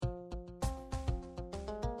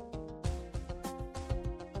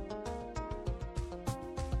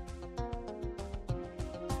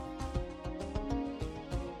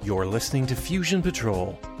You're listening to Fusion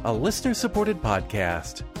Patrol, a listener-supported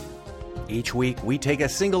podcast. Each week, we take a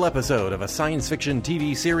single episode of a science fiction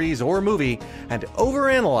TV series or movie and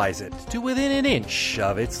overanalyze it to within an inch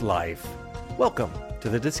of its life. Welcome to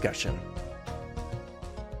the discussion.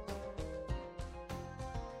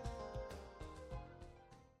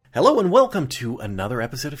 Hello and welcome to another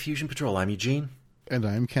episode of Fusion Patrol. I'm Eugene. And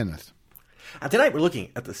I'm Kenneth. Tonight we're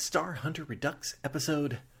looking at the Star Hunter Redux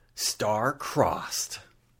episode, Star-Crossed.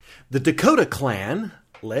 The Dakota clan,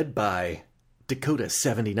 led by Dakota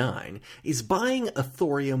 79, is buying a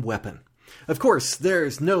thorium weapon. Of course,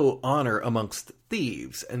 there's no honor amongst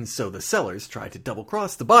thieves, and so the sellers try to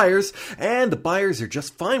double-cross the buyers, and the buyers are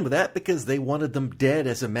just fine with that because they wanted them dead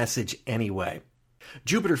as a message anyway.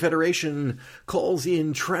 Jupiter Federation calls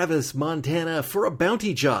in Travis, Montana for a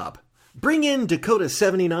bounty job. Bring in Dakota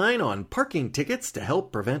 79 on parking tickets to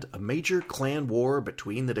help prevent a major clan war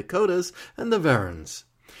between the Dakotas and the Varans.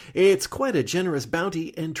 It's quite a generous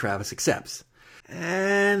bounty, and Travis accepts.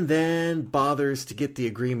 And then bothers to get the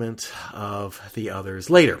agreement of the others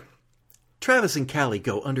later. Travis and Callie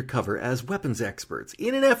go undercover as weapons experts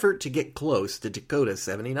in an effort to get close to Dakota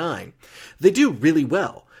 79. They do really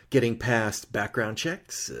well, getting past background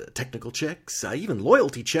checks, technical checks, even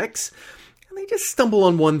loyalty checks, and they just stumble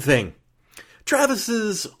on one thing.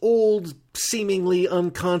 Travis's old, seemingly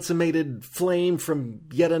unconsummated flame from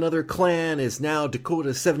yet another clan is now Dakota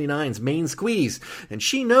 79's main squeeze, and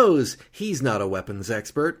she knows he's not a weapons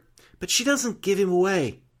expert, but she doesn't give him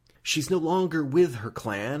away. She's no longer with her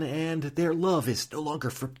clan, and their love is no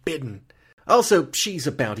longer forbidden. Also, she's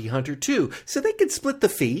a bounty hunter too, so they could split the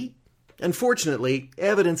fee. Unfortunately,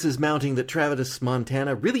 evidence is mounting that Travis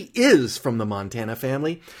Montana really is from the Montana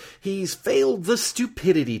family. He's failed the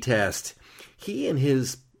stupidity test. He and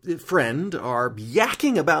his friend are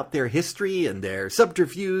yakking about their history and their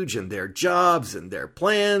subterfuge and their jobs and their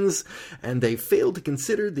plans, and they failed to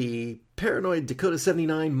consider the paranoid Dakota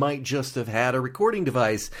 79 might just have had a recording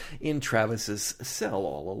device in Travis's cell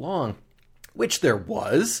all along. Which there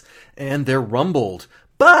was, and they're rumbled.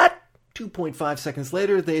 But 2.5 seconds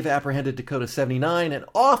later, they've apprehended Dakota 79, and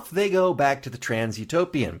off they go back to the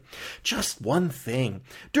Trans-Utopian. Just one thing.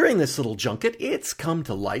 During this little junket, it's come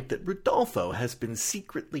to light that Rodolfo has been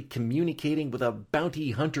secretly communicating with a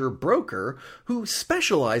bounty hunter broker who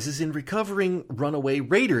specializes in recovering runaway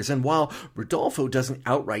raiders. And while Rodolfo doesn't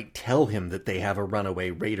outright tell him that they have a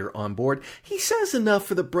runaway raider on board, he says enough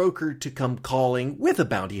for the broker to come calling with a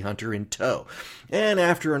bounty hunter in tow. And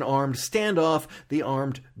after an armed standoff, the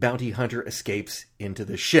armed bounty hunter escapes into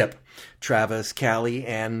the ship. Travis, Callie,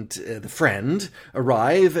 and the friend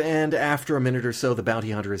arrive, and after a minute or so, the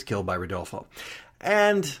bounty hunter is killed by Rodolfo.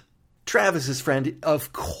 And Travis's friend,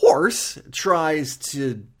 of course, tries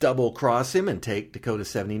to double-cross him and take Dakota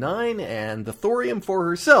 79 and the thorium for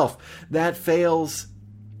herself. That fails,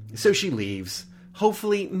 so she leaves,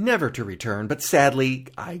 hopefully never to return, but sadly,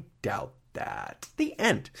 I doubt that. The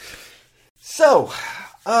end. So,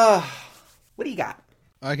 what do you got?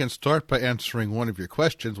 I can start by answering one of your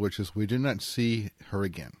questions, which is we do not see her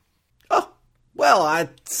again. Oh, well,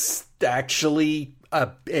 it's actually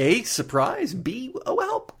A, surprise, B, a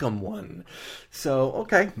welcome one. So,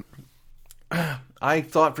 okay. I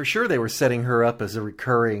thought for sure they were setting her up as a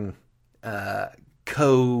recurring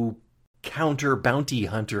counter bounty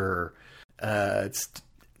hunter,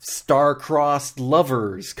 star-crossed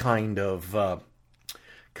lovers kind of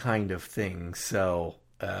thing. So,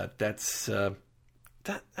 that's...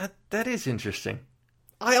 That is interesting.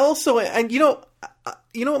 I also, and you know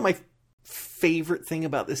what my favorite thing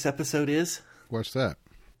about this episode is? What's that?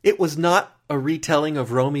 It was not a retelling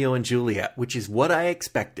of Romeo and Juliet, which is what I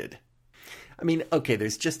expected. I mean, okay,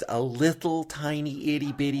 there's just a little tiny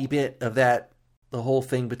itty bitty bit of that, the whole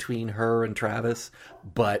thing between her and Travis,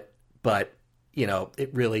 but you know,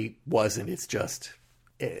 it really wasn't. It's just,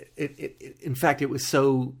 in fact, it was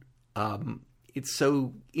so. It's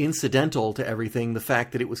so incidental to everything. The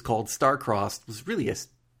fact that it was called Star-Crossed was really a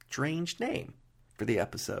strange name for the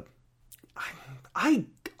episode. I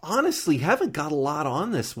honestly haven't got a lot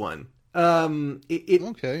on this one.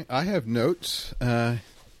 Okay, I have notes. I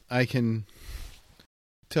can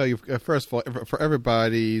tell you, first of all, for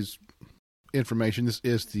everybody's information, this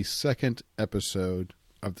is the second episode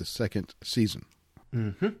of the second season.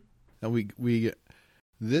 Mm-hmm. And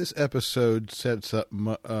this episode sets up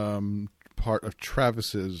part of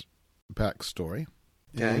Travis's backstory,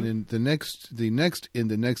 okay. And in the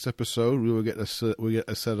next episode, we will get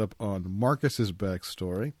a setup on Marcus's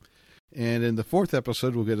backstory, and in the fourth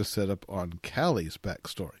episode, we'll get a setup on Callie's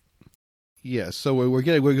backstory. Yes, so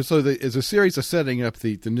it's a series of setting up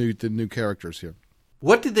the new characters here.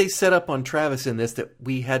 What did they set up on Travis in this that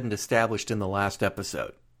we hadn't established in the last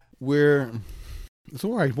episode? I'm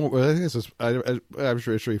sure it's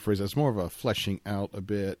rephrase. It's more of a fleshing out a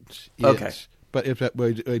bit. Okay. But if that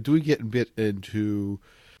way, do we get a bit into,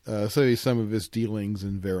 say, some of his dealings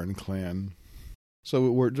in Varen Clan?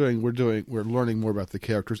 So we're learning more about the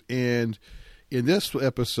characters, and in this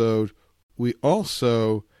episode, we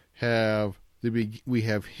also have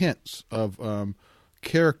hints of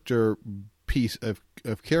character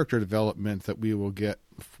development that we will get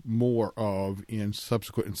more of in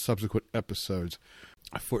subsequent episodes.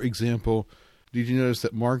 For example, did you notice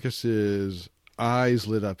that Marcus's eyes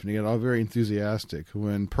lit up and he got all very enthusiastic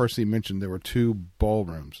when Percy mentioned there were 2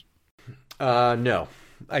 ballrooms? No,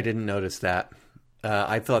 I didn't notice that.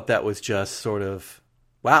 I thought that was just sort of,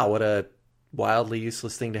 wow, what a wildly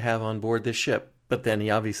useless thing to have on board this ship. But then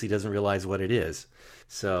he obviously doesn't realize what it is.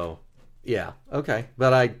 So, yeah, okay.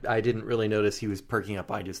 But I didn't really notice he was perking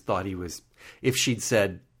up. I just thought he was, if she'd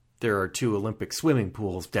said there are 2 Olympic swimming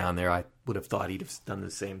pools down there, I would have thought he'd have done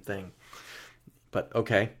the same thing. But,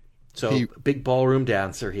 okay. So, big ballroom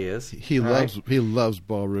dancer he is. He loves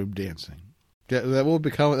ballroom dancing. That will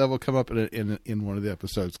come up in one of the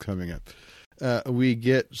episodes coming up. We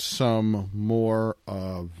get some more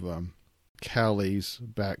of Callie's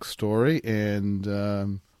backstory,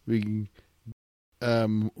 and we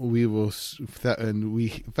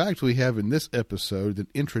have in this episode an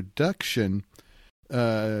introduction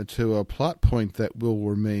to a plot point that will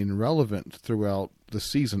remain relevant throughout the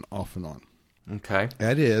season, off and on. Okay,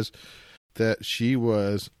 that is that she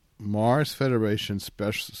was Mars Federation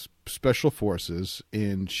Special Forces,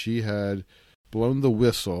 and she had blown the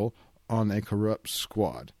whistle on a corrupt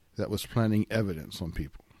squad that was planting evidence on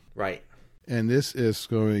people. Right. And this is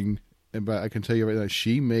going, but I can tell you right now,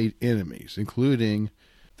 she made enemies, including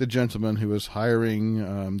the gentleman who was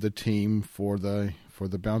hiring the team for the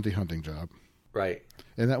bounty hunting job. Right.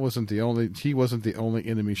 And he wasn't the only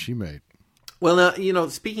enemy she made. Well, now,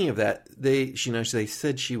 speaking of that, they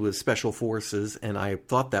said she was Special Forces, and I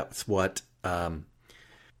thought that's what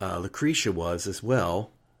Lucretia was as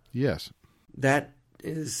well. Yes. That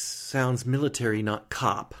sounds military, not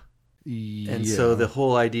cop. Yeah. And so the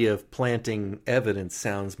whole idea of planting evidence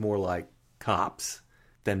sounds more like cops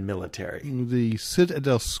than military. The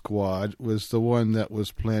Citadel squad was the one that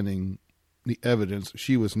was planting the evidence.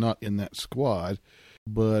 She was not in that squad,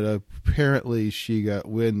 but apparently she got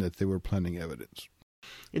wind that they were planting evidence.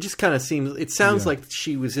 It just kind of sounds like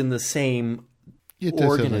she was in the same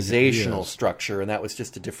organizational structure, and that was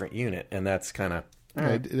just a different unit, and that's kind of...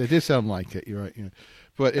 Right. It did sound like it, you're right. Yeah.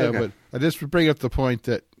 But I just bring up the point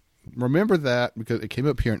that remember that because it came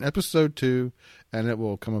up here in episode 2, and it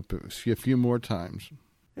will come up a few more times.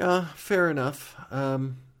 Yeah, fair enough.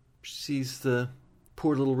 She's the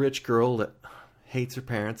poor little rich girl that hates her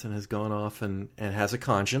parents and has gone off and has a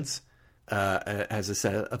conscience, has a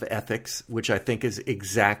set of ethics, which I think is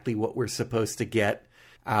exactly what we're supposed to get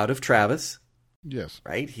out of Travis. Yes.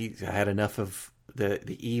 Right? He had enough of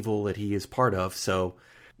the evil that he is part of, so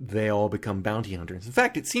they all become bounty hunters. In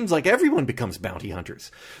fact, it seems like everyone becomes bounty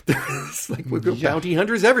hunters. There's bounty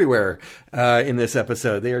hunters everywhere in this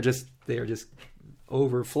episode. They are just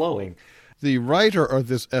overflowing. The writer of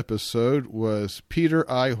this episode was Peter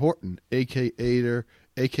I. Horton, a.k.a.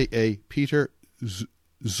 Peter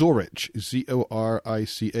Zorich,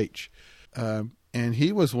 Zorich. And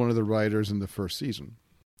he was one of the writers in the first season.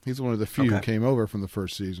 He's one of the few who came over from the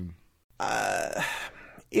first season.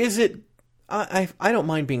 Is it... I don't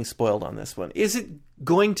mind being spoiled on this one. Is it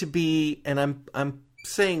going to be, and I'm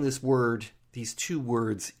saying these 2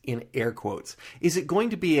 words in air quotes, is it going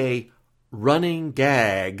to be a running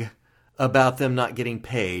gag about them not getting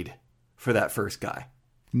paid for that first guy?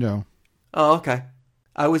 No. Oh, okay.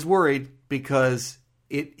 I was worried because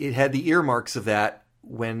it had the earmarks of that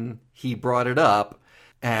when he brought it up,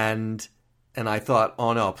 and I thought,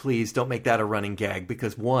 oh no, please don't make that a running gag,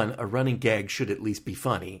 because one, a running gag should at least be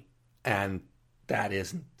funny. And that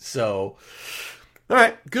isn't. So, all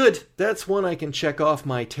right, good. That's one I can check off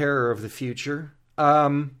my terror of the future.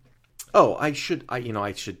 I should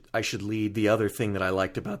lead the other thing that I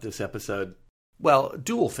liked about this episode. Well,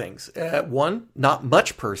 dual things. One, not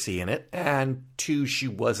much Percy in it, and 2, she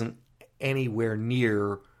wasn't anywhere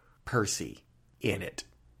near Percy in it.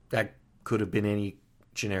 That could have been any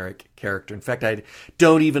generic character. In fact, I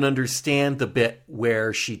don't even understand the bit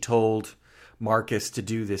where she told Marcus to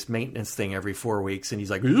do this maintenance thing every 4 weeks, and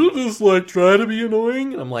he's like, you just try to be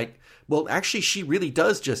annoying? And I'm like, well, actually she really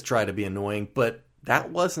does just try to be annoying, but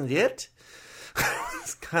that wasn't it.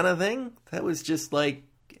 This kind of thing. That was just like,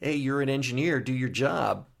 hey, you're an engineer, do your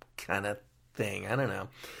job kind of thing. I don't know.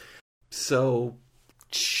 So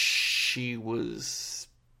she was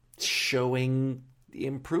showing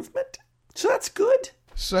improvement. So that's good.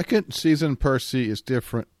 Second season Percy is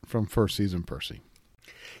different from first season Percy.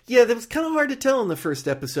 Yeah, that was kind of hard to tell in the first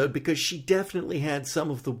episode because she definitely had some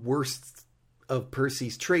of the worst of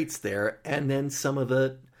Percy's traits there, and then some of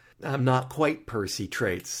the not quite Percy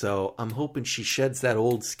traits. So I'm hoping she sheds that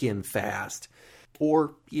old skin fast,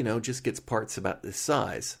 or just gets parts about this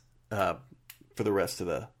size for the rest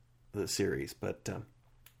of the series. But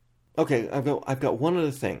okay, I've got one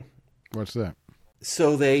other thing. What's that?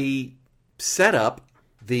 So they set up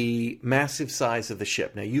the massive size of the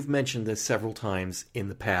ship. Now, you've mentioned this several times in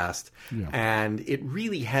the past, and it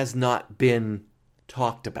really has not been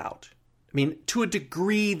talked about. I mean, to a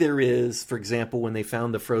degree there is. For example, when they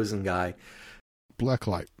found the frozen guy.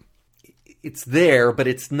 Blacklight. It's there, but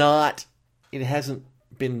it's not... It hasn't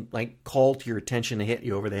been, called to your attention to hit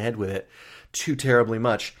you over the head with it too terribly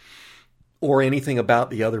much, or anything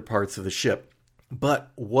about the other parts of the ship.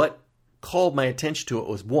 But what called my attention to it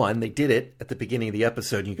was, one, they did it at the beginning of the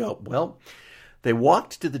episode, and you go, well, they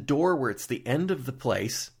walked to the door where it's the end of the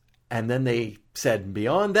place, and then they said,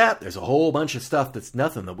 beyond that, there's a whole bunch of stuff that's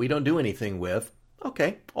nothing, that we don't do anything with.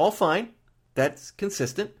 Okay, all fine. That's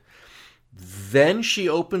consistent. Then she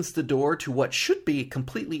opens the door to what should be a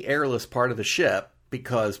completely airless part of the ship,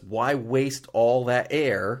 because why waste all that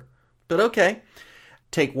air? But okay,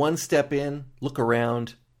 take one step in, look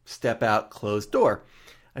around, step out, close door.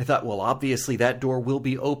 I thought, well, obviously that door will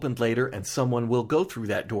be opened later and someone will go through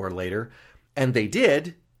that door later. And they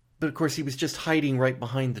did, but of course he was just hiding right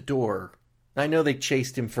behind the door. I know they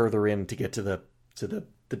chased him further in to get to the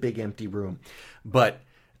big empty room, but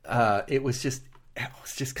it was just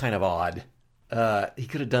kind of odd. He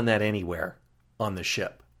could have done that anywhere on the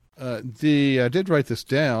ship. I did write this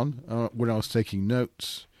down when I was taking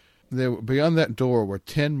notes. Beyond that door were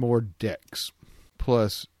 10 more decks,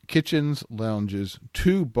 plus kitchens, lounges,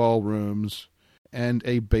 2 ballrooms, and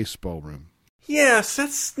a baseball room. Yes,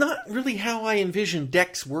 that's not really how I envisioned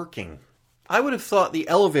decks working. I would have thought the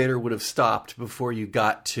elevator would have stopped before you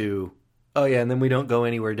got to, oh yeah, and then we don't go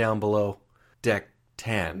anywhere down below deck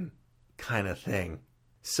 10 kind of thing.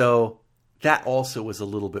 So that also was a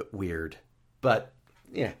little bit weird. But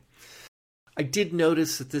yeah, I did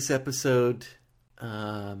notice that this episode,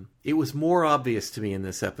 it was more obvious to me in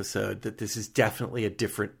this episode that this is definitely a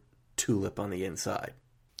different Tulip on the inside.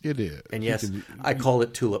 It is. And yes, I called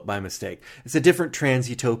it Tulip by mistake. It's a different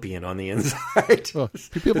Trans-Utopian on the inside. Well,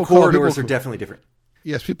 the corridors are definitely different.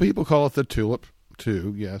 Yes, people call it the Tulip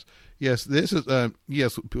too, yes. Yes, this is,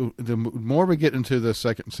 the more we get into the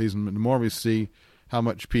second season, the more we see how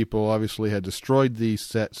much people obviously had destroyed these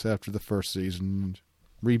sets after the first season and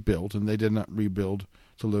rebuilt, and they did not rebuild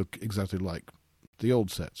to look exactly like the old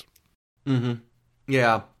sets. Mm-hmm.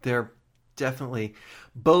 Yeah, they're definitely,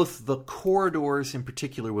 both the corridors in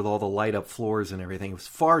particular with all the light up floors and everything, it was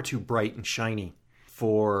far too bright and shiny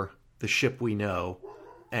for the ship we know.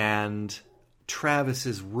 And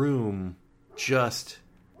Travis's room just,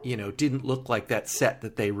 didn't look like that set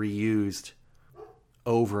that they reused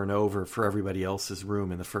over and over for everybody else's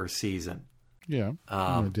room in the first season. Yeah.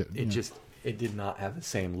 It did not have the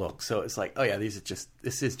same look. So it's like, oh yeah, it is a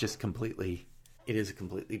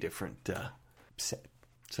completely different set.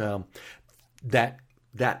 So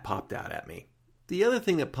that popped out at me. The other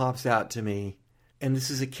thing that pops out to me, and this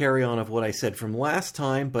is a carry-on of what I said from last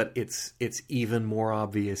time, but it's even more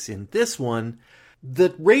obvious in this one,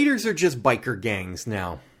 the Raiders are just biker gangs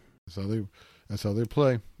now. That's how they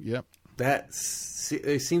play. Yep. There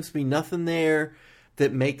seems to be nothing there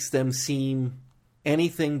that makes them seem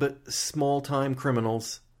anything but small-time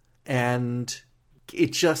criminals. And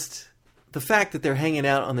it just, the fact that they're hanging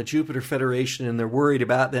out on the Jupiter Federation and they're worried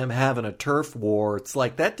about them having a turf war, it's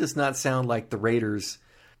like, that does not sound like the Raiders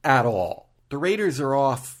at all. The Raiders are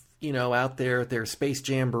off, out there at their space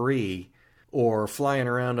jamboree or flying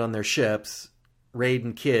around on their ships,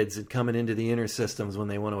 raiding kids and coming into the inner systems when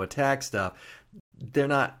they want to attack stuff. They're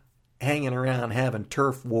not hanging around having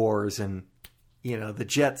turf wars and, the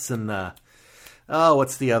Jets and the,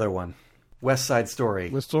 what's the other one? West Side Story.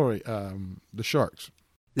 The Sharks.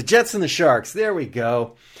 The Jets and the Sharks. There we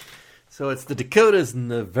go. So it's the Dakotas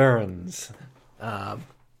and the Varans.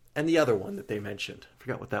 And the other one that they mentioned. I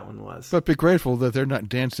forgot what that one was. But be grateful that they're not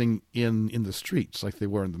dancing in the streets like they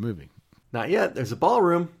were in the movie. Not yet. There's a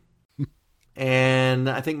ballroom. And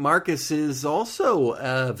I think Marcus is also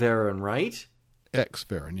a Varan, right?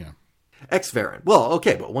 Ex-Varan, yeah. Ex-Varan. Well,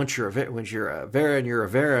 okay, but once you're a Varan, you're a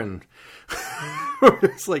Varan.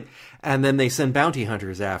 It's like, and then they send bounty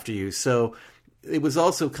hunters after you. So it was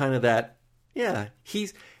also kind of that, yeah,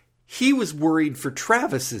 he was worried for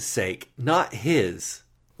Travis's sake, not his.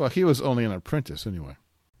 Well, he was only an apprentice anyway.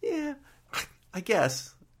 Yeah, I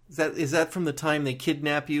guess. Is that from the time they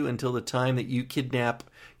kidnap you until the time that you kidnap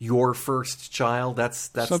your first child? That's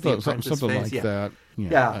the apprentice something phase? like that.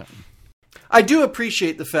 Yeah. I do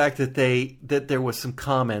appreciate the fact that there was some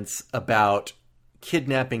comments about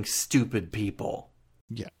kidnapping stupid people.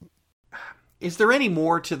 Yeah. Is there any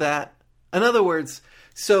more to that? In other words,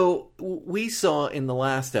 so we saw in the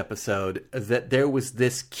last episode that there was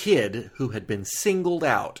this kid who had been singled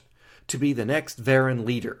out to be the next Varen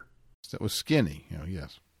leader. That was Skinny,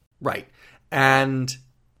 yes. Right. And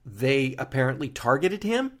they apparently targeted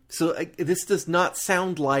him. So this does not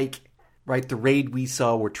sound like, right, the raid we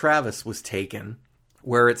saw where Travis was taken,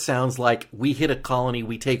 where it sounds like we hit a colony,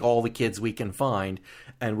 we take all the kids we can find,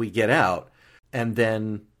 and we get out, and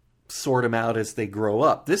then sort them out as they grow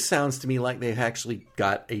up. This sounds to me like they've actually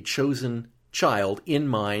got a chosen child in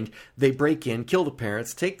mind. They break in, kill the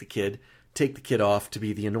parents, take the kid off to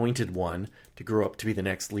be the anointed one, to grow up to be the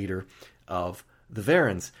next leader of the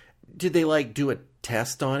Varens. Did they do a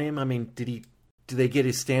test on him? I mean, did they get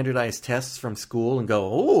his standardized tests from school and go,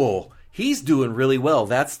 oh, he's doing really well,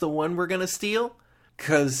 that's the one we're going to steal?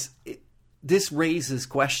 Because this raises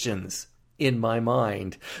questions in my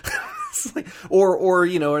mind. Or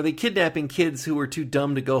are they kidnapping kids who are too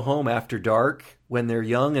dumb to go home after dark when they're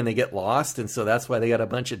young and they get lost, and so that's why they got a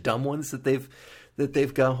bunch of dumb ones that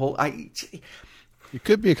they've got hold. It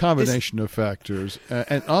could be a combination of factors,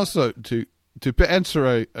 and also to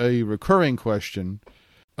answer a recurring question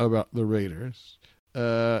about the Raiders.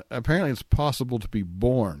 Apparently, it's possible to be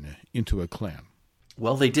born into a clan.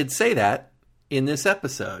 Well, they did say that in this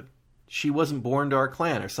episode. She wasn't born to our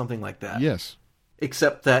clan or something like that. Yes.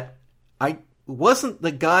 Except that I wasn't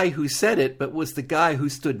the guy who said it, but was the guy who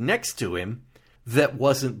stood next to him that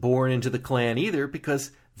wasn't born into the clan either,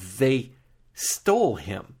 because they stole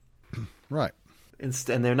him. Right. And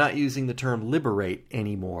they're not using the term liberate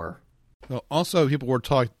anymore. Well, also, they were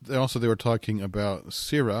talking about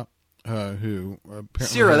Syrah, who apparently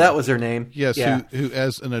Syrah, that was her name. Yes, yeah. who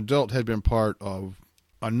as an adult had been part of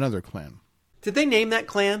another clan. Did they name that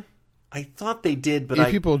clan? I thought they did, but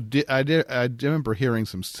people did. I remember hearing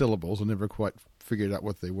some syllables. I never quite figured out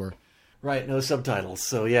what they were. Right, no subtitles.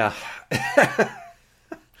 So yeah.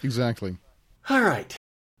 Exactly. All right,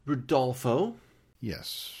 Rodolfo.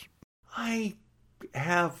 Yes. I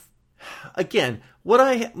have again.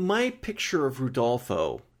 My picture of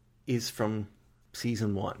Rodolfo is from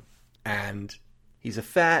season 1, and he's a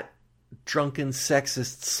fat, drunken,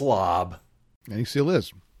 sexist slob, and he still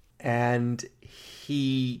is. And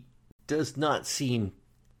he does not seem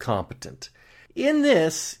competent. In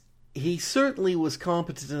this, he certainly was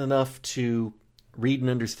competent enough to read and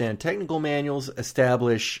understand technical manuals,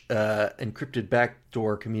 establish encrypted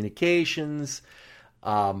backdoor communications.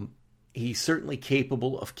 He's certainly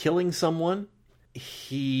capable of killing someone.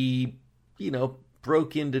 He,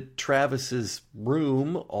 broke into Travis's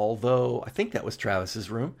room, although I think that was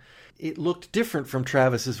Travis's room. It looked different from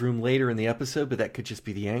Travis's room later in the episode, but that could just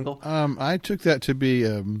be the angle. I took that to be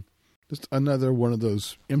just another one of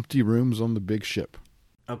those empty rooms on the big ship.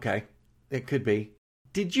 Okay, it could be.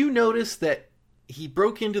 Did you notice that he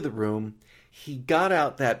broke into the room, he got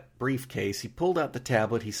out that briefcase, he pulled out the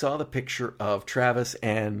tablet, he saw the picture of Travis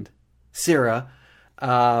and Syrah,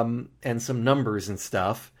 and some numbers and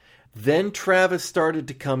stuff. Then Travis started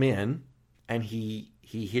to come in, and he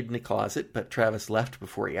hid in the closet, but Travis left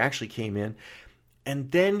before he actually came in.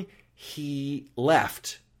 And then he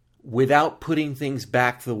left without putting things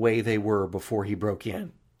back the way they were before he broke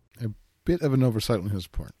in. A bit of an oversight on his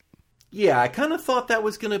part. Yeah, I kind of thought that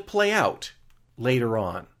was going to play out later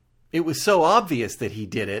on. It was so obvious that he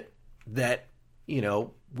did it that,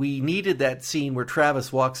 we needed that scene where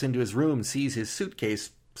Travis walks into his room, sees his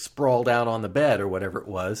suitcase sprawled out on the bed or whatever it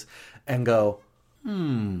was, and go, we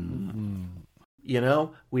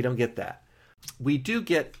don't get that. We do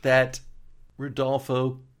get that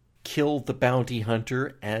Rodolfo killed the bounty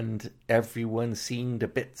hunter and everyone seemed a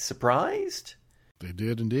bit surprised. They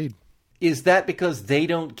did indeed. Is that because they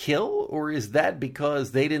don't kill, or is that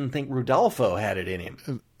because they didn't think Rodolfo had it in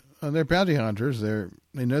him? They're bounty hunters. They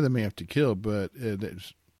know they may have to kill, but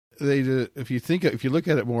if you look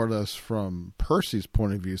at it more or less from Percy's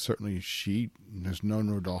point of view, certainly she has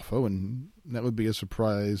known Rodolfo, and that would be a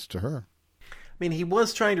surprise to her. I mean, he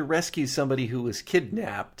was trying to rescue somebody who was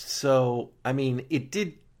kidnapped, so I mean, it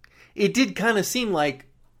did kind of seem like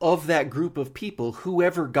of that group of people,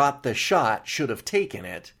 whoever got the shot should have taken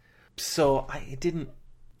it. So it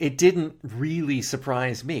didn't really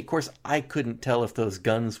surprise me. Of course, I couldn't tell if those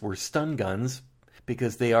guns were stun guns,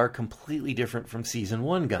 because they are completely different from season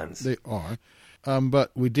 1 guns. They are.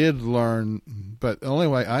 But we did learn. But the only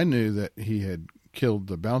way I knew that he had killed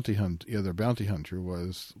the other bounty hunter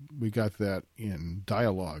was we got that in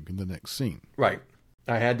dialogue in the next scene. Right.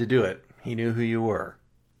 I had to do it. He knew who you were.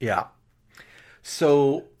 Yeah.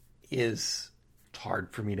 So it's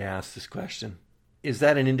hard for me to ask this question. Is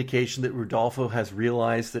that an indication that Rodolfo has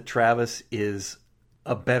realized that Travis is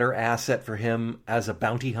a better asset for him as a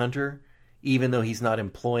bounty hunter, even though he's not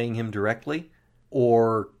employing him directly?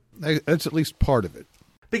 Or... That's at least part of it.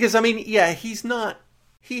 Because, I mean, yeah,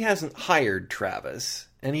 he hasn't hired Travis,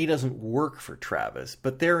 and he doesn't work for Travis,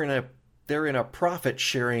 but they're in a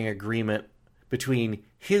profit-sharing agreement between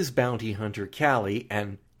his bounty hunter, Callie,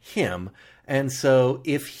 and him. And so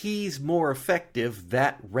if he's more effective,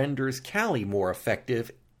 that renders Callie more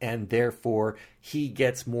effective, and therefore he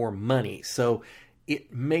gets more money. So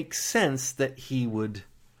it makes sense that he would,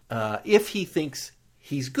 if he thinks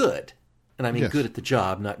he's good, and I mean yes. good at the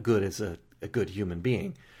job, not good as a good human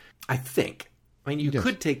being, I think. I mean, you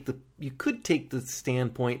could take the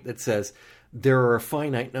standpoint that says there are a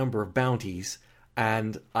finite number of bounties,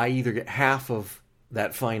 and I either get half of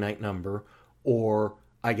that finite number, or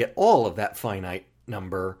I get all of that finite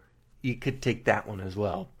number. You could take that one as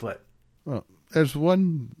well. But well, there's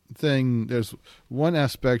one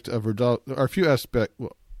aspect of Rodolfo, or a few aspects.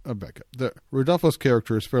 Well, I'll back up. Rodolfo's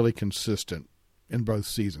character is fairly consistent in both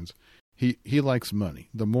seasons. He likes money.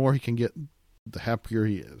 The more he can get, the happier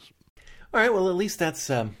he is. All right, well, at least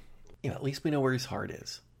that's, at least we know where his heart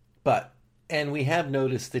is. And we have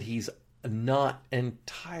noticed that he's not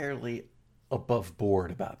entirely above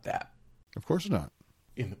board about that. Of course not.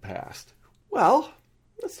 In the past. Well,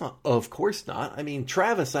 that's not, of course not. I mean,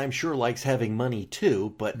 Travis, I'm sure, likes having money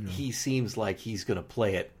too, but he seems like he's going to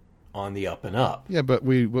play it on the up and up. Yeah, but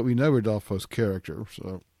we know Rodolfo's character,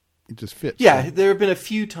 so it just fits. Yeah, there have been a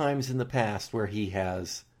few times in the past where he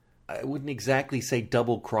has, I wouldn't exactly say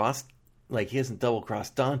double-crossed, like he hasn't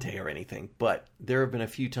double-crossed Dante or anything, but there have been a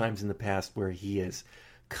few times in the past where he has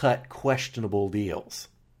cut questionable deals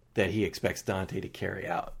that he expects Dante to carry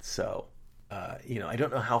out. So, I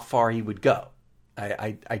don't know how far he would go.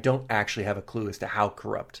 I don't actually have a clue as to how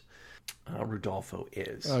corrupt Rodolfo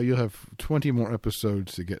is. You'll have 20 more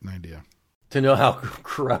episodes to get an idea. To know how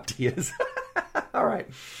corrupt he is. All right.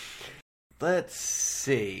 Let's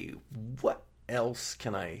see. What else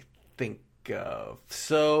can I think of?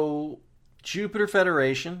 So, Jupiter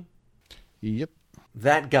Federation. Yep.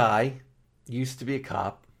 That guy used to be a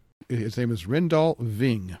cop. His name is Rendall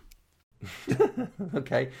Ving.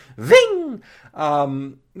 Okay. Ving!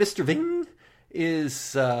 Mr. Ving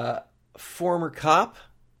is a former cop.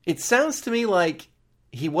 It sounds to me like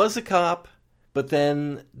he was a cop, but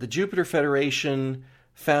then the Jupiter Federation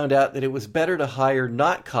found out that it was better to hire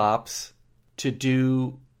not cops to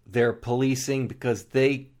do their policing because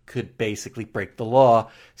they could basically break the law.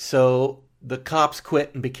 So the cops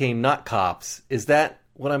quit and became not cops. Is that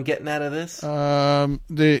what I'm getting out of this?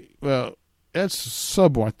 That's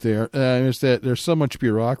somewhat there. Is that there's so much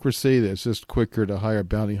bureaucracy that it's just quicker to hire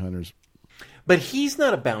bounty hunters. But he's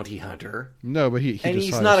not a bounty hunter. No, but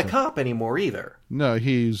he's not a cop anymore either. No,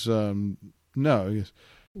 he's one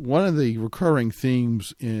of the recurring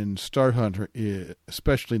themes in Star Hunter,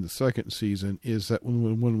 especially in the second season, is that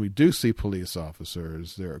when we do see police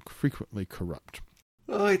officers, they're frequently corrupt.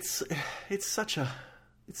 Oh, it's such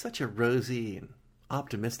a rosy and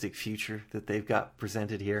optimistic future that they've got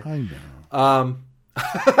presented here. I know.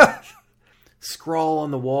 Scrawl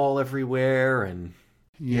on the wall everywhere, and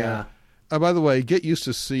yeah. By the way, get used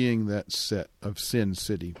to seeing that set of Sin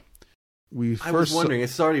City. I was wondering.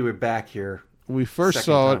 It's already we're back here. We first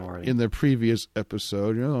saw it in the previous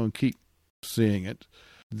episode, and keep seeing it.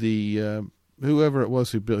 The whoever it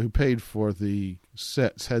was who paid for the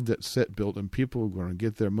sets had that set built, and people were going to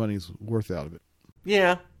get their money's worth out of it.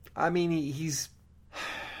 Yeah, I mean he's.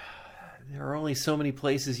 There are only so many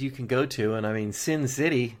places you can go to, and I mean Sin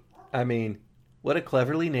City. I mean, what a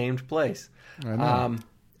cleverly named place. I know.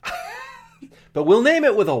 But we'll name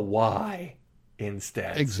it with a Y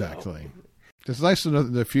instead. Exactly. So. It's nice to know that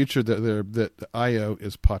in the future that Io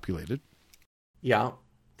is populated. Yeah,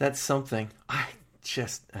 that's something. I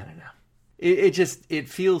don't know. It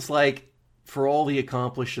feels like for all the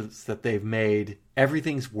accomplishments that they've made,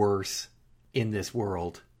 everything's worse in this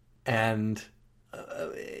world. And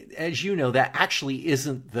as you know, that actually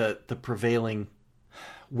isn't the prevailing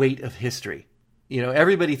weight of history.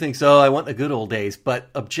 Everybody thinks, I want the good old days, but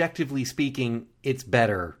objectively speaking, it's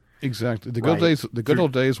better. Exactly. The good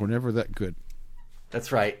old days were never that good.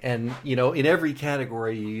 That's right. And, in every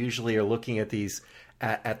category, you usually are looking at these,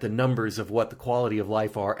 at the numbers of what the quality of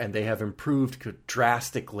life are, and they have improved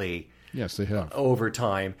drastically. Yes, they have. Over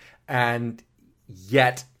time. And,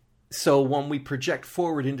 yet. So when we project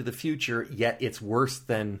forward into the future, yet it's worse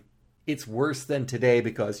than today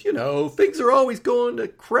because, things are always going to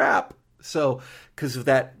crap. So because of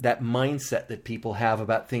that mindset that people have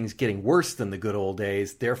about things getting worse than the good old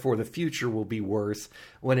days, therefore the future will be worse,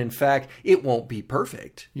 when in fact it won't be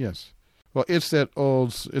perfect. Yes. Well, it's the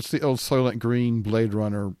old Soylent Green Blade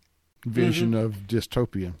Runner vision of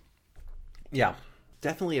dystopia. Yeah.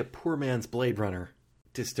 Definitely a poor man's Blade Runner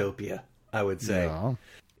dystopia, I would say.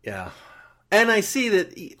 Yeah. And I see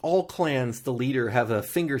that all clans, the leader, have a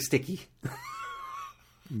finger sticky.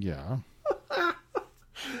 Yeah.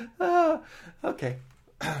 Okay.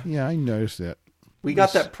 Yeah, I noticed that. We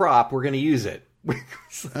got that prop. We're going to use it.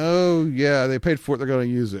 Oh, yeah. They paid for it. They're going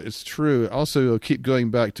to use it. It's true. Also, it'll keep going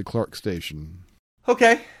back to Clark Station.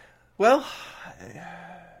 Okay. Well,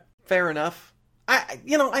 fair enough. I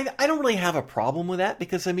don't really have a problem with that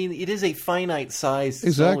because, it is a finite size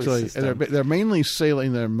exactly. solar system. They're mainly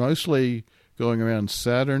sailing. They're mostly going around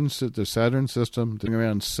Saturn, the Saturn system, going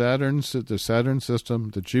around Saturn, the Saturn system,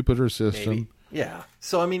 the Jupiter system. Maybe. Yeah.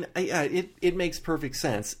 So, it makes perfect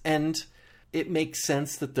sense. And it makes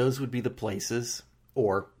sense that those would be the places,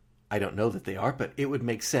 or I don't know that they are, but it would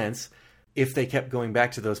make sense if they kept going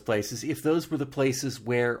back to those places, if those were the places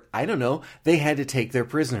where, I don't know, they had to take their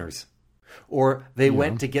prisoners, or they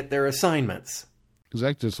went to get their assignments.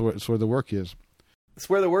 Exactly. It's where the work is. It's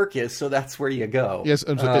where the work is, so that's where you go. Yes,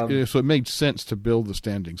 so it made sense to build the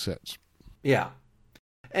standing sets. Yeah.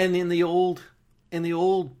 And in the old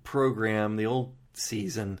program, the old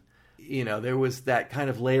season, there was that kind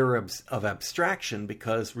of layer of abstraction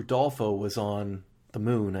because Rodolfo was on the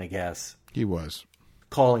moon, I guess. He was.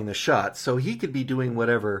 Calling the shots. So he could be doing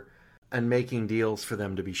whatever and making deals for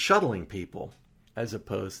them to be shuttling people as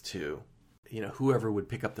opposed to, whoever would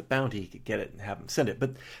pick up the bounty could get it and have them send it.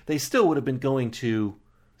 But they still would have been going to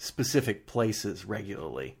specific places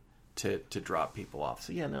regularly to drop people off.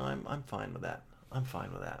 So, yeah, no, I'm fine with that. I'm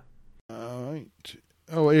fine with that. All right.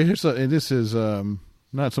 Oh, this is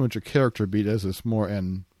not so much a character beat as it's more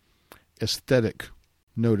an aesthetic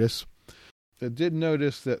notice. I did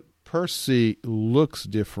notice that Percy looks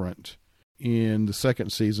different in the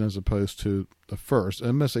second season as opposed to the first.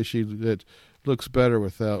 I must say that looks better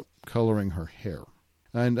without coloring her hair.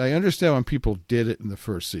 And I understand when people did it in the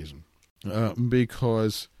first season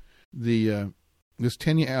because this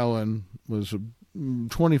Tanya Allen was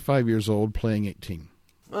 25 years old playing 18.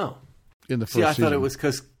 Oh. In the first season. I thought it was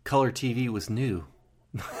because color TV was new.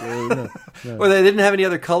 No. Or they didn't have any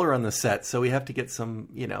other color on the set, so we have to get some,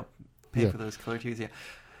 pay for those color TVs.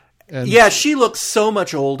 Yeah. She looks so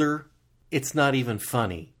much older, it's not even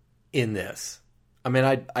funny in this.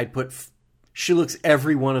 I'd put... She looks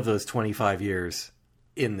every one of those 25 years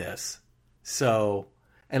in this. So,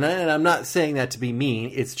 and I'm not saying that to be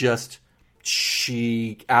mean. It's just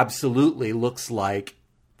she absolutely looks like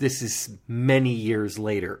this is many years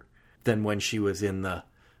later than when she was in the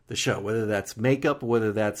show. Whether that's makeup,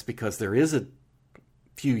 whether that's because there is a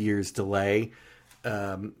few years delay,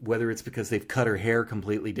 whether it's because they've cut her hair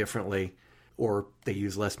completely differently or they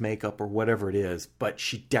use less makeup or whatever it is. But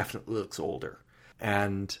she definitely looks older.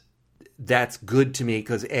 And that's good to me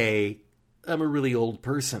because I'm a really old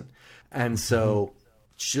person. And so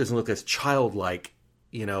she doesn't look as childlike,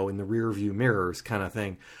 in the rear view mirrors kind of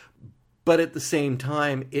thing. But at the same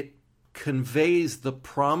time, it conveys the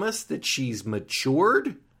promise that she's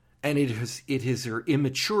matured, and it is her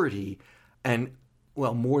immaturity and,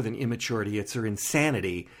 well, more than immaturity, it's her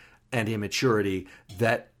insanity and immaturity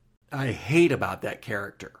that I hate about that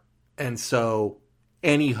character. And so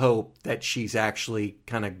any hope that she's actually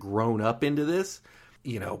kind of grown up into this,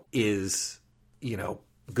 is,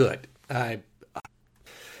 good.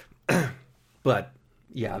 But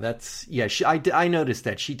yeah, I noticed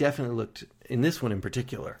that she definitely looked, in this one in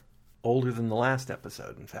particular, older than the last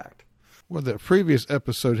episode, in fact. Well, the previous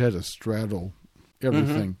episode had to straddle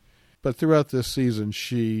everything. Mm-hmm. But throughout this season,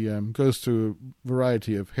 she goes through a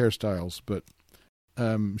variety of hairstyles, but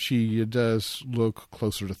she does look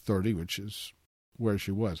closer to 30, which is where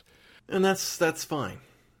she was. And that's fine.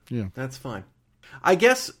 Yeah. That's fine. I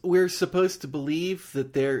guess we're supposed to believe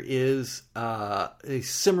that there is a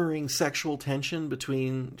simmering sexual tension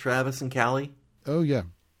between Travis and Callie. Oh yeah,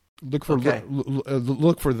 look for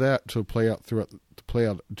that to play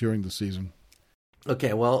out during the season.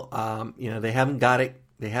 Okay, well, they haven't got it.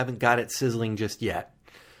 They haven't got it sizzling just yet.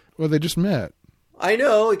 Well, they just met. I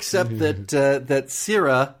know, except that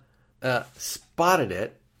Sierra spotted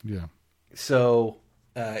it. Yeah. So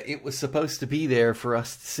it was supposed to be there for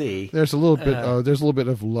us to see. There's a little bit. There's a little bit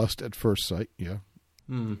of lust at first sight. Yeah.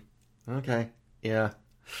 Okay. Yeah.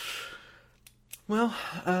 Well,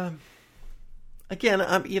 Again,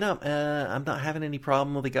 I'm not having any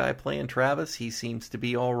problem with the guy playing Travis. He seems to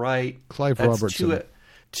be all right. Clive Robertson.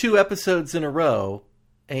 Two episodes in a row,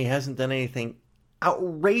 and he hasn't done anything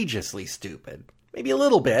outrageously stupid. Maybe a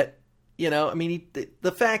little bit.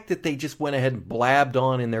 The fact that they just went ahead and blabbed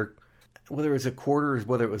on in their, whether it was a quarters,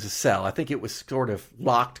 whether it was a cell. I think it was sort of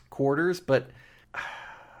locked quarters, but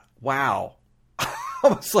wow. I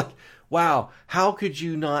was like, wow, how could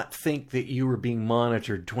you not think that you were being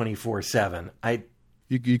monitored 24/7?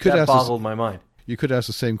 That boggled my mind. You could ask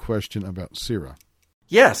the same question about Sierra.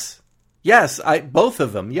 Yes, both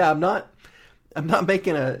of them. Yeah, I'm not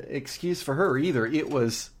making an excuse for her either. It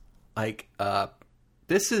was like,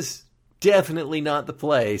 this is definitely not the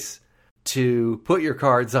place to put your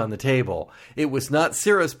cards on the table. It was not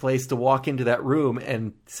Sierra's place to walk into that room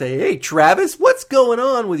and say, "Hey, Travis, what's going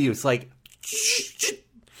on with you?" It's like,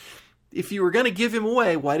 if you were going to give him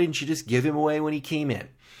away, why didn't you just give him away when he came in?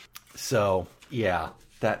 So, yeah,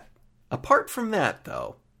 that. Apart from that,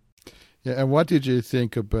 though. Yeah, and what did you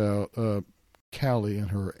think about Callie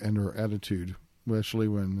and her attitude, especially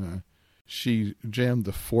when she jammed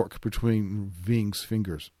the fork between Ving's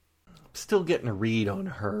fingers? Still getting a read on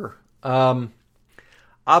her.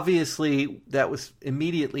 Obviously, that was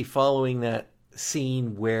immediately following that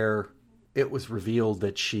scene where it was revealed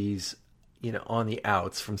that she's, on the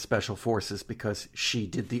outs from Special Forces because she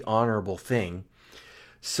did the honorable thing.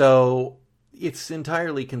 So it's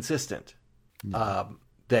entirely consistent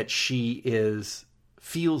that she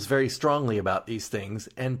feels very strongly about these things,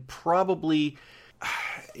 and probably,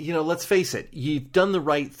 let's face it, you've done the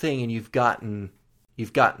right thing and you've gotten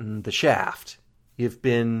the shaft. You've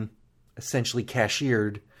been essentially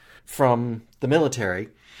cashiered from the military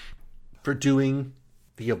for doing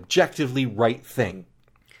the objectively right thing.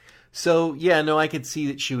 So, yeah, no, I could see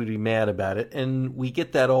that she would be mad about it. And we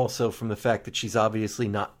get that also from the fact that she's obviously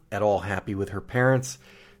not at all happy with her parents.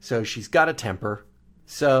 So she's got a temper.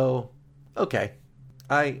 So, okay.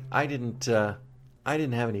 I didn't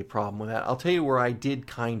have any problem with that. I'll tell you where I did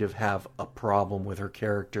kind of have a problem with her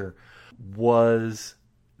character was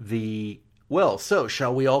so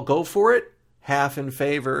shall we all go for it? Half in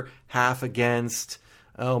favor, half against.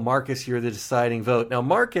 Oh, Marcus, you're the deciding vote. Now,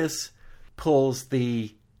 Marcus pulls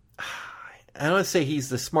I don't want to say he's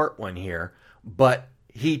the smart one here, but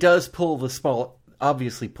he does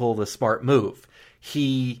obviously pull the smart move.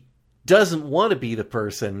 He doesn't want to be the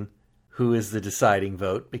person who is the deciding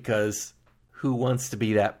vote, because who wants to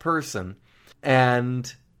be that person?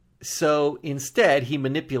 And so instead he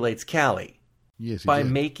manipulates Callie. Yes, by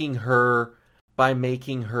making her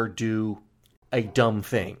do a dumb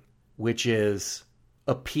thing, which is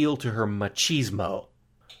appeal to her machismo.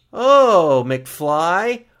 Oh,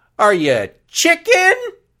 McFly, are you chicken?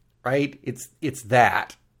 Right? It's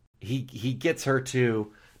that. He gets her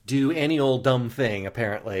to do any old dumb thing,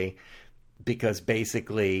 apparently, because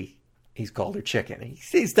basically he's called her chicken.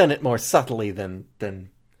 He's done it more subtly than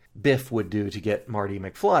Biff would do to get Marty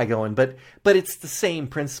McFly going, but it's the same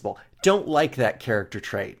principle. Don't like that character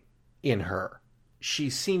trait in her.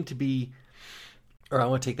 She seemed to be, or I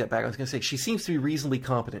want to take that back. I was going to say she seems to be reasonably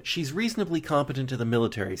competent. She's reasonably competent to the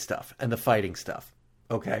military stuff and the fighting stuff.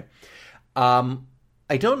 Okay.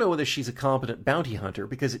 I don't know whether she's a competent bounty hunter,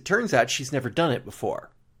 because it turns out she's never done it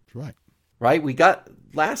before. Right. Right?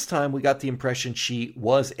 Last time we got the impression she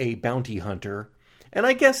was a bounty hunter. And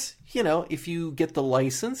I guess, if you get the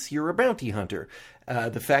license, you're a bounty hunter.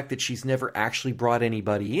 The fact that she's never actually brought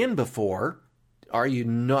anybody in before, are you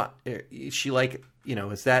not, is she like,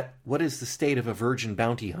 what is the state of a virgin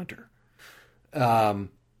bounty hunter?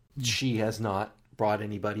 She has not brought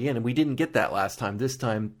anybody in, and we didn't get that last time. This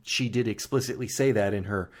time she did explicitly say that in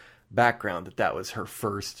her background, that was her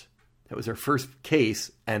first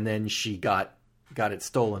case, and then she got it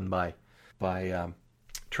stolen by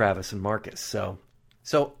Travis and Marcus. So,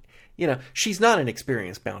 she's not an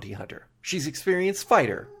experienced bounty hunter. She's an experienced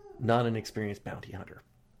fighter, not an experienced bounty hunter.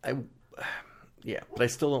 But I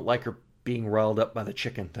still don't like her being riled up by the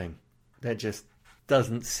chicken thing. That just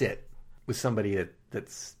doesn't sit with somebody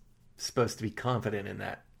that's supposed to be competent in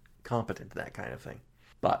that kind of thing.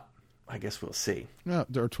 But I guess we'll see. Yeah,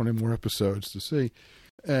 there are 20 more episodes to see.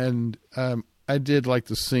 And I did like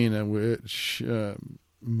the scene in which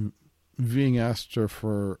Ving asked her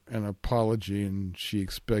for an apology, and she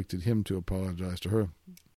expected him to apologize to her.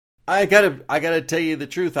 I gotta tell you the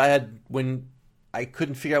truth. When I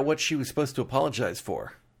couldn't figure out what she was supposed to apologize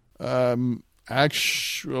for.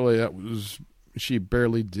 Actually, she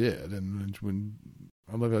barely did, and when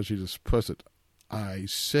I love how she just puts it. I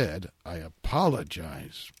said I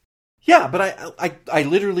apologize. Yeah, but I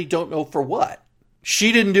literally don't know for what.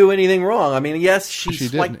 she didn't do anything wrong. I mean, yes, she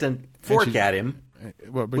swiped a fork at him,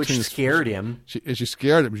 which scared him. She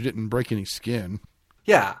scared him. She didn't break any skin.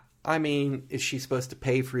 Yeah. I mean, is she supposed to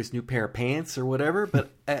pay for his new pair of pants or whatever?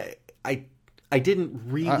 But I didn't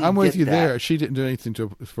really I'm with you that. there. She didn't do anything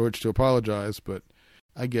for which to apologize, but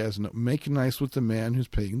I guess make nice with the man who's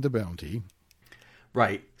paying the bounty.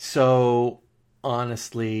 Right. So,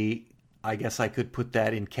 honestly, I guess I could put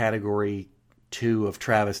that in category 2 of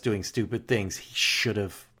Travis doing stupid things. He should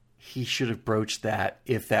have broached that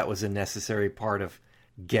if that was a necessary part of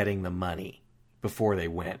getting the money before they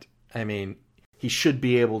went. I mean, he should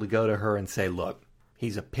be able to go to her and say, look,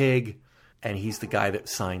 he's a pig and he's the guy that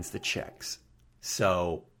signs the checks.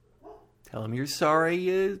 So tell him you're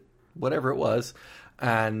sorry, whatever it was.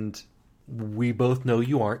 And we both know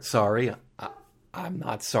you aren't sorry. I'm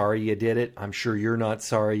not sorry you did it. I'm sure you're not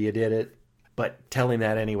sorry you did it. But tell him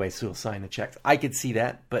that anyway, so he'll sign the checks. I could see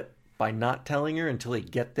that, but by not telling her until they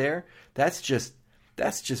get there, that's just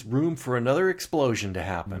room for another explosion to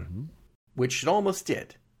happen, which it almost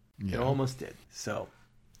did. Yeah. It almost did. So,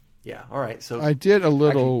 yeah. All right. So I did a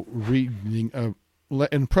little reading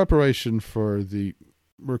in preparation for the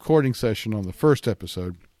recording session on the first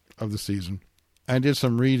episode of the season. I did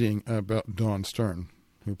some reading about Dawn Stern,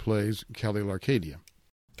 who plays Kelly Larcadia.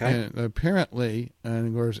 Okay. And apparently, and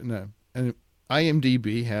of course, and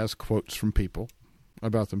IMDb has quotes from people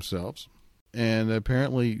about themselves. And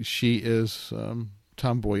apparently she is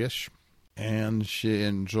tomboyish, and she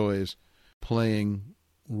enjoys playing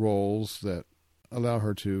roles that allow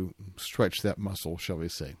her to stretch that muscle, shall we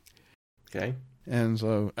say. Okay. And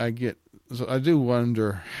so I do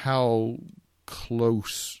wonder how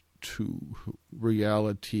close to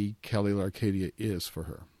reality Kelly Larcadia is for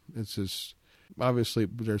her. It's just, obviously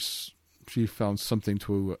she found something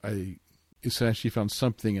she found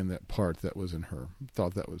something in that part that was in her.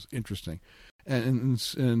 Thought that was interesting. And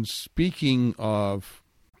speaking of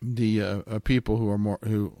the people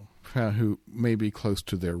who may be close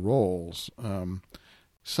to their roles,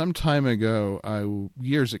 some time ago,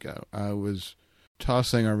 years ago, I was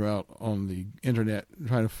tossing around on the internet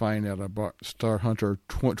trying to find out about Star Hunter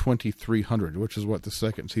 2300, which is what the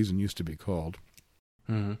second season used to be called.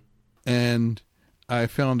 Mm-hmm. And I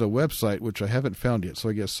found a website, which I haven't found yet, so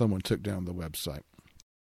I guess someone took down the website.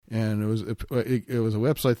 And it was a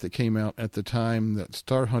website that came out at the time that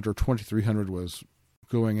Star Hunter 2300 was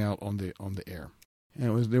going out on the air.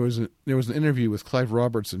 And there was an interview with Clive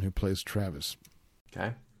Robertson, who plays Travis.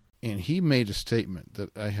 Okay. And he made a statement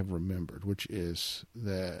that I have remembered, which is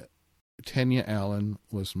that Tanya Allen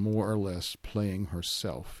was more or less playing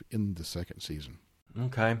herself in the second season.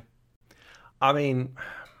 Okay. I mean,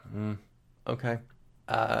 okay.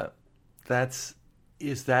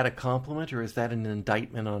 Is that a compliment or is that an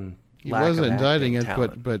indictment on lack of acting talent? He wasn't indicting it,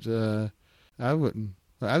 but I wouldn't.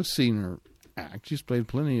 I've seen her act. She's played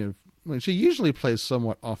plenty of. She usually plays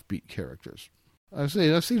somewhat offbeat characters. I've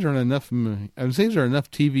seen her in enough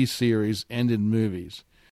TV series and in movies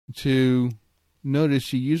to notice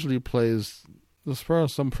she usually plays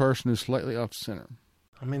some person who's slightly off center.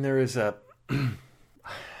 I mean, there is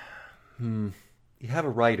you have a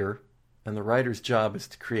writer, and the writer's job is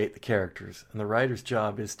to create the characters, and the writer's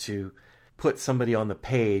job is to put somebody on the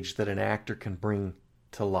page that an actor can bring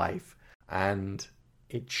to life. And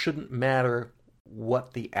it shouldn't matter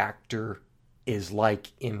what the actor is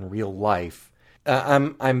like in real life.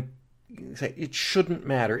 It shouldn't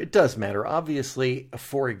matter. It does matter. Obviously,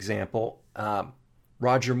 for example,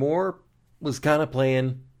 Roger Moore was kind of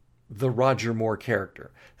playing the Roger Moore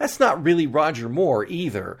character. That's not really Roger Moore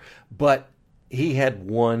either, but he had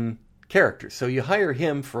one character. So you hire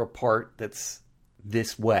him for a part that's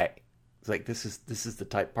this way. It's like, this is the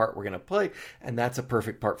type part we're going to play, and that's a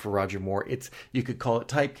perfect part for Roger Moore. You could call it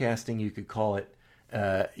typecasting. You could call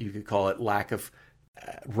it lack of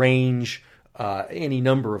range. Any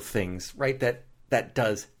number of things, right? That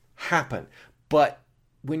does happen. But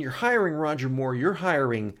when you're hiring Roger Moore, you're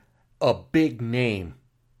hiring a big name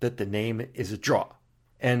that the name is a draw.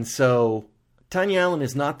 And so Tanya Allen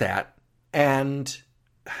is not that. And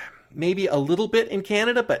maybe a little bit in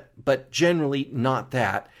Canada, but generally not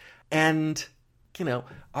that. And,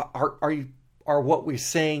 are what we're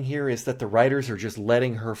saying here is that the writers are just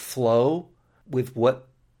letting her flow with what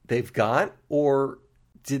they've got? Or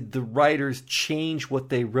did the writers change what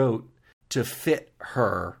they wrote to fit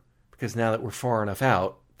her? Because now that we're far enough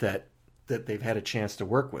out that they've had a chance to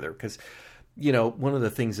work with her. Because, one of the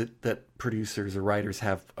things that producers or writers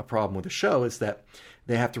have a problem with a show is that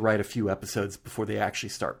they have to write a few episodes before they actually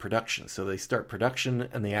start production. So they start production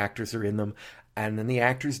and the actors are in them. And then the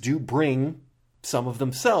actors do bring some of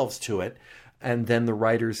themselves to it. And then the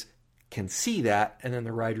writers can see that, and then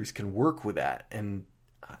the writers can work with that. And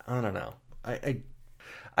I don't know. I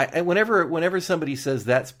whenever somebody says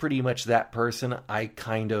that's pretty much that person, I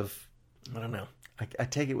kind of, I don't know. I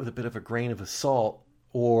take it with a bit of a grain of salt,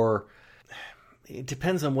 or it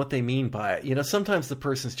depends on what they mean by it. You know, sometimes the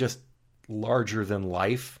person's just larger than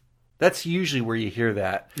life. That's usually where you hear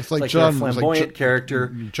that. It's like John, a flamboyant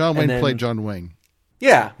character. John Wayne played John Wayne.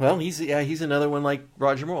 Yeah, well, he's another one like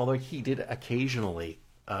Roger Moore, although he did occasionally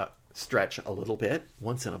stretch a little bit,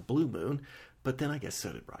 once in a blue moon. But then I guess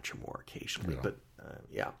so did Roger Moore occasionally. Yeah. But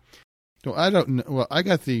yeah. No, I don't know. Well, I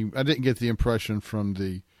didn't get the impression from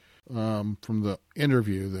the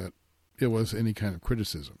interview that it was any kind of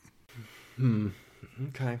criticism.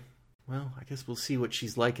 Okay. Well, I guess we'll see what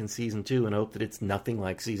she's like in season 2 and hope that it's nothing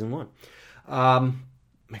like season 1.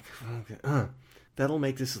 That'll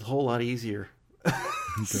make this a whole lot easier.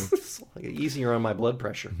 Okay. Easier on my blood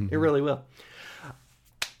pressure. Mm-hmm. It really will.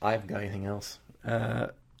 I haven't got anything else.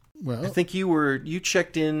 Well, I think you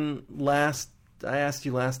checked in last. I asked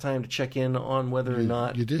you last time to check in on whether or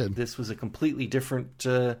not you did. This was a completely different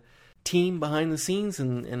team behind the scenes,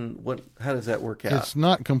 and how does that work out? It's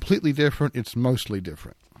not completely different. It's mostly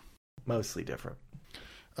different. Mostly different.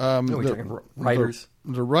 Writers.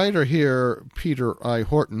 The writer here, Peter I.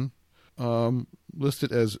 Horton,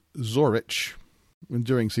 listed as Zorich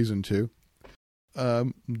during season 2.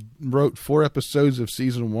 Wrote 4 episodes of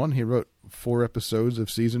season 1. He wrote 4 episodes of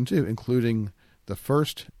season 2, including the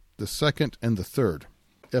first, the second, and the third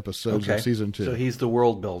episodes of season 2. So he's the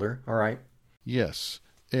world builder. All right. Yes.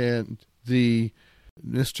 And the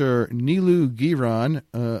Mr. Nilu Giran,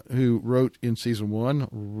 who wrote in season 1,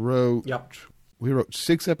 we wrote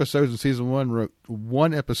 6 episodes in season 1, wrote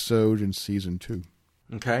 1 episode in season 2.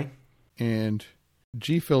 Okay. And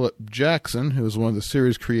G. Philip Jackson, who is one of the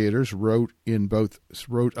series creators, wrote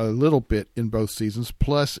a little bit in both seasons.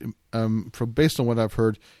 Plus, based on what I've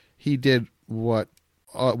heard, he did what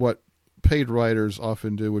paid writers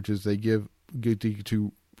often do, which is they do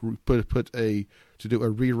a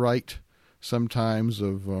rewrite sometimes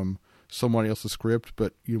of someone else's script,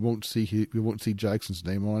 but you won't see Jackson's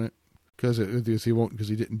name on it because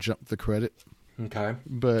he didn't jump the credit. Okay.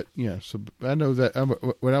 But yeah, so I know that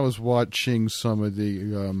when I was watching some of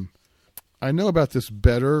the, I know about this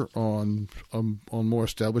better on more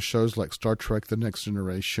established shows like Star Trek: The Next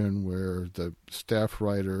Generation, where the staff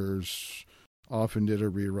writers often did a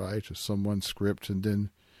rewrite of someone's script, and then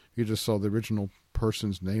you just saw the original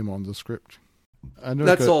person's name on the script. I know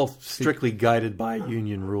that's all strictly guided by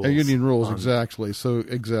union rules. Union rules, exactly. So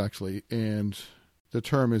exactly, and the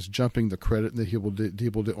term is jumping the credit. And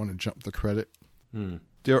people didn't want to jump the credit.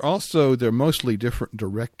 They're mostly different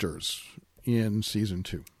directors in season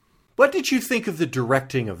 2. What did you think of the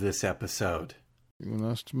directing of this episode?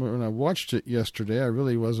 When I watched it yesterday, I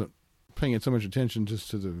really wasn't paying so much attention just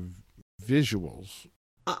to the visuals.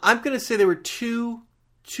 I'm going to say there were two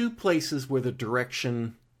places where the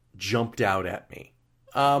direction jumped out at me.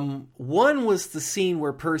 One was the scene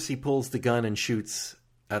where Percy pulls the gun and shoots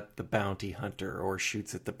at the bounty hunter, or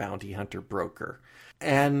shoots at the bounty hunter broker.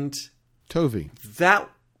 And Tovey.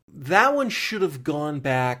 That one should have gone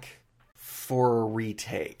back for a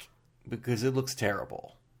retake because it looks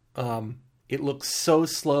terrible. It looks so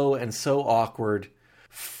slow and so awkward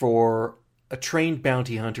for a trained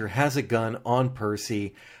bounty hunter has a gun on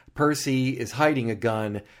Percy. Percy is hiding a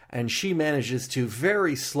gun, and she manages to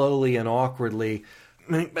very slowly and awkwardly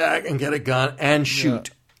make back and get a gun and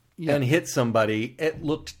shoot and hit somebody. It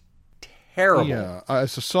looked terrible. Yeah, I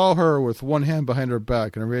saw her with one hand behind her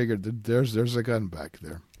back, and I figured there's a gun back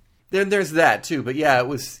there. Then there's that too, but yeah, it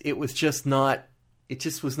was just not. It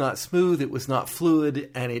just was not smooth. It was not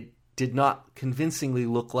fluid, and it did not convincingly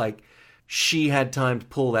look like she had time to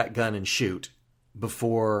pull that gun and shoot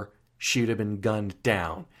before she'd have been gunned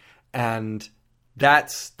down. And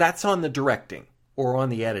that's on the directing or on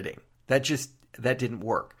the editing. That didn't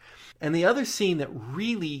work. And the other scene that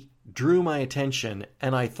really drew my attention,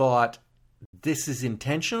 and I thought, this is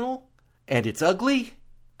intentional, and it's ugly,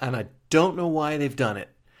 and I don't know why they've done it.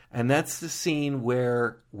 And that's the scene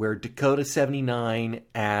where Dakota 79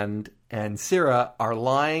 and Sarah are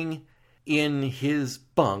lying in his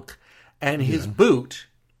bunk, and his boot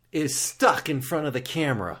is stuck in front of the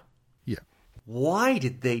camera. Yeah. Why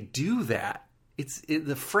did they do that?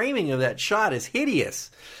 The framing of that shot is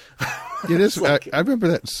hideous. It is. Like, I remember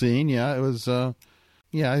that scene. Yeah, it was. I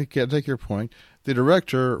can take your point. The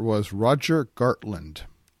director was Roger Gartland,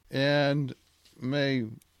 and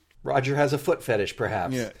Roger has a foot fetish,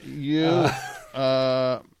 perhaps.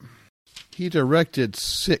 Yeah. He directed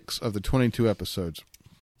 6 of the 22 episodes.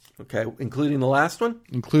 Okay, including the last one?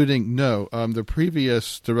 Including, no. The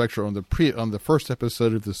previous director on the first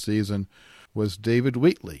episode of the season was David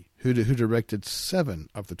Wheatley, who directed 7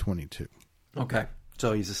 of the 22. Okay,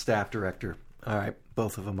 so he's a staff director. All right,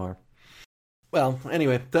 both of them are. Well,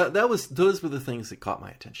 anyway, those were the things that caught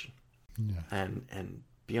my attention. Yeah. And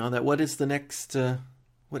beyond that, what is the next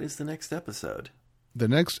episode? The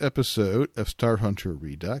next episode of Star Hunter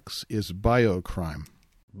Redux is Biocrime.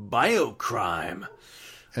 Biocrime.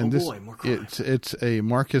 And boy, more crime. It's a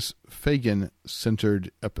Marcus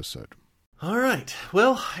Fagan-centered episode. All right.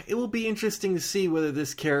 Well, it will be interesting to see whether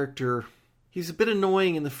this character... He's a bit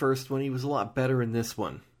annoying in the first one. He was a lot better in this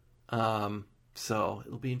one. So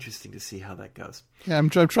it'll be interesting to see how that goes. Yeah, I'm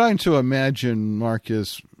trying to imagine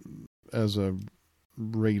Marcus as a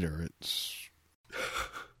raider. It's...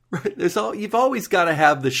 Right. You've always got to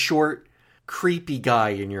have the short, creepy guy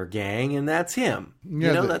in your gang, and that's him.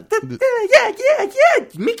 Yeah, yeah,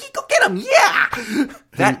 Mickey, go get him, yeah!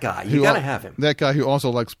 That guy, you got to have him. That guy who also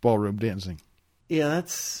likes ballroom dancing. Yeah,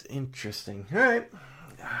 that's interesting. All right.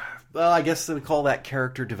 Well, I guess they would call that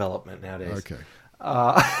character development nowadays. Okay.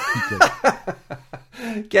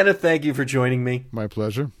 Kenneth, thank you for joining me. My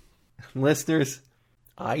pleasure. Listeners,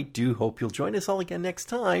 I do hope you'll join us all again next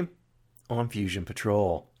time on Fusion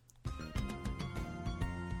Patrol.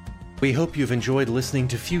 We hope you've enjoyed listening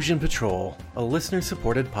to Fusion Patrol, a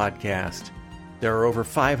listener-supported podcast. There are over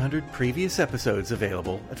 500 previous episodes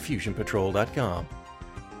available at FusionPatrol.com.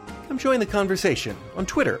 Come join the conversation on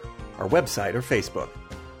Twitter, our website, or Facebook.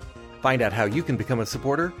 Find out how you can become a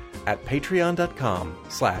supporter at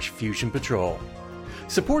patreon.com/FusionPatrol.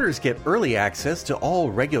 Supporters get early access to all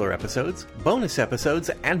regular episodes, bonus episodes,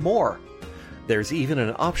 and more. There's even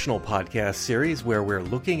an optional podcast series where we're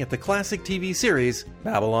looking at the classic TV series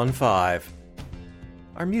Babylon 5.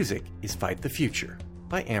 Our music is Fight the Future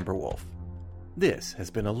by Amber Wolf. This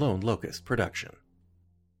has been a Lone Locust production.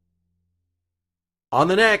 On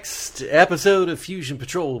the next episode of Fusion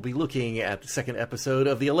Patrol, we'll be looking at the second episode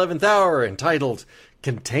of the 11th Hour, entitled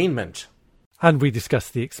Containment. And we discuss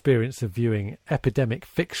the experience of viewing epidemic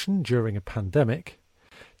fiction during a pandemic,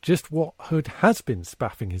 just what Hood has been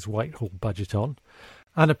spaffing his Whitehall budget on,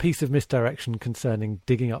 and a piece of misdirection concerning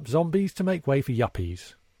digging up zombies to make way for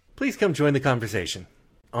yuppies. Please come join the conversation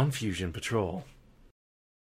on Fusion Patrol.